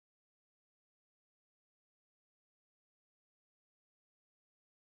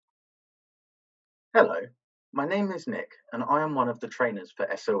Hello, my name is Nick and I am one of the trainers for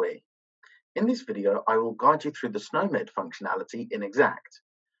SOE. In this video, I will guide you through the SNOMED functionality in Exact.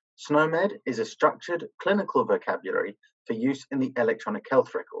 SNOMED is a structured clinical vocabulary for use in the electronic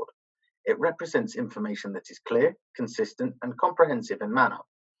health record. It represents information that is clear, consistent, and comprehensive in manner.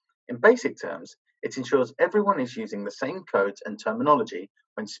 In basic terms, it ensures everyone is using the same codes and terminology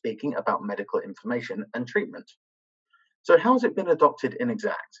when speaking about medical information and treatment. So how has it been adopted in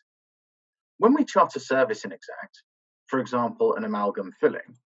Exact? When we chart a service in Exact, for example, an amalgam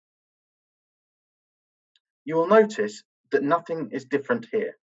filling, you will notice that nothing is different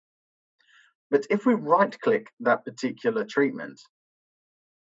here. But if we right-click that particular treatment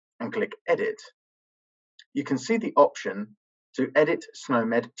and click Edit, you can see the option to edit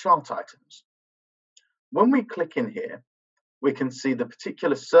SNOMED chart items. When we click in here, we can see the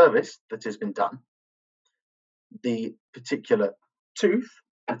particular service that has been done, the particular tooth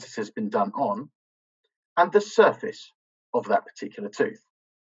that it has been done on, and the surface of that particular tooth.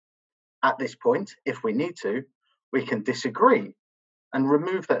 At this point, if we need to, we can disagree and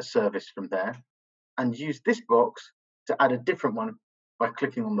remove that service from there and use this box to add a different one by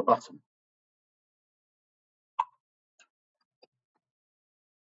clicking on the button.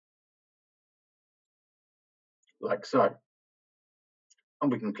 Like so.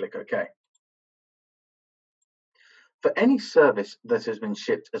 And we can click OK. For any service that has been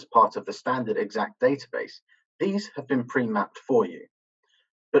shipped as part of the standard Exact database, these have been pre-mapped for you.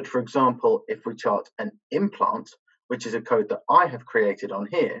 But for example, if we chart an implant, which is a code that I have created on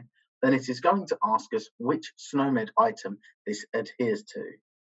here, then it is going to ask us which SNOMED item this adheres to.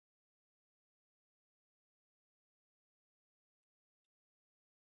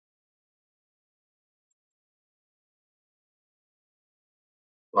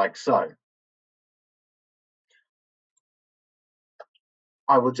 Like so.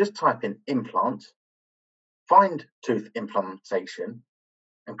 I will just type in implant, find tooth implantation,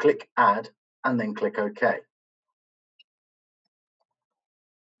 and click add, and then click OK.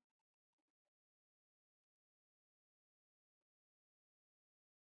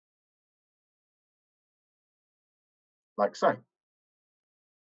 Like so.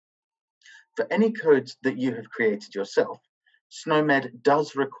 For any codes that you have created yourself, SNOMED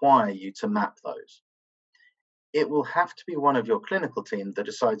does require you to map those. It will have to be one of your clinical team that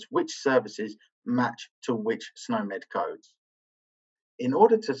decides which services match to which SNOMED codes. In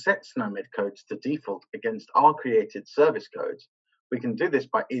order to set SNOMED codes to default against our created service codes, we can do this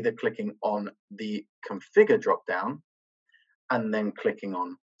by either clicking on the Configure dropdown and then clicking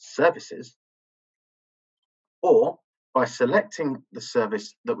on Services, or by selecting the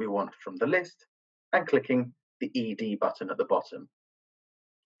service that we want from the list and clicking the ED button at the bottom.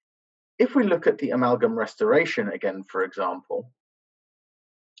 If we look at the amalgam restoration again, for example,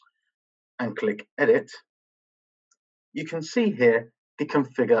 and click Edit, you can see here the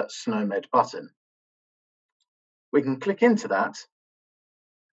Configure SNOMED button. We can click into that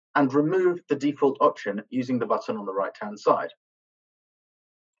and remove the default option using the button on the right-hand side.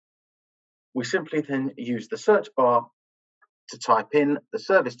 We simply then use the search bar to type in the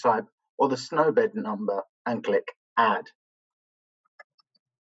service type or the SNOMED number and click Add.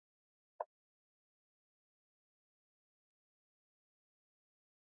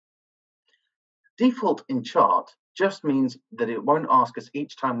 Default in chart just means that it won't ask us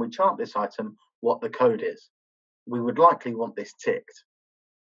each time we chart this item what the code is. We would likely want this ticked.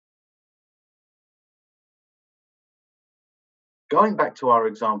 Going back to our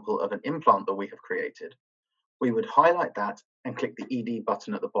example of an implant that we have created, we would highlight that and click the ED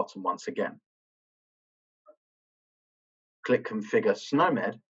button at the bottom once again. Click Configure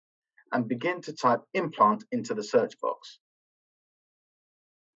SNOMED and begin to type implant into the search box.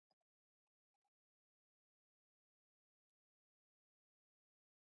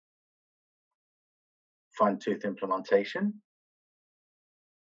 Find tooth implantation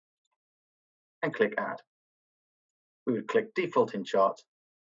and click Add. We would click Default in Chart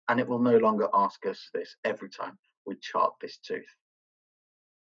and it will no longer ask us this every time we chart this tooth.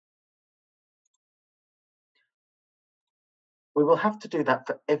 We will have to do that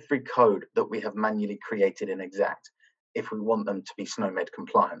for every code that we have manually created in Exact if we want them to be SNOMED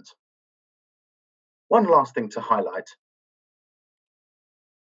compliant. One last thing to highlight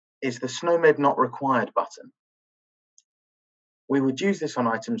is the SNOMED Not Required button. We would use this on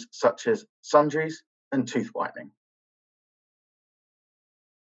items such as sundries and tooth whitening.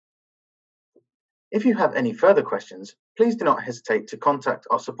 If you have any further questions, please do not hesitate to contact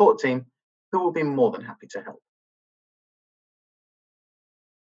our support team, who will be more than happy to help.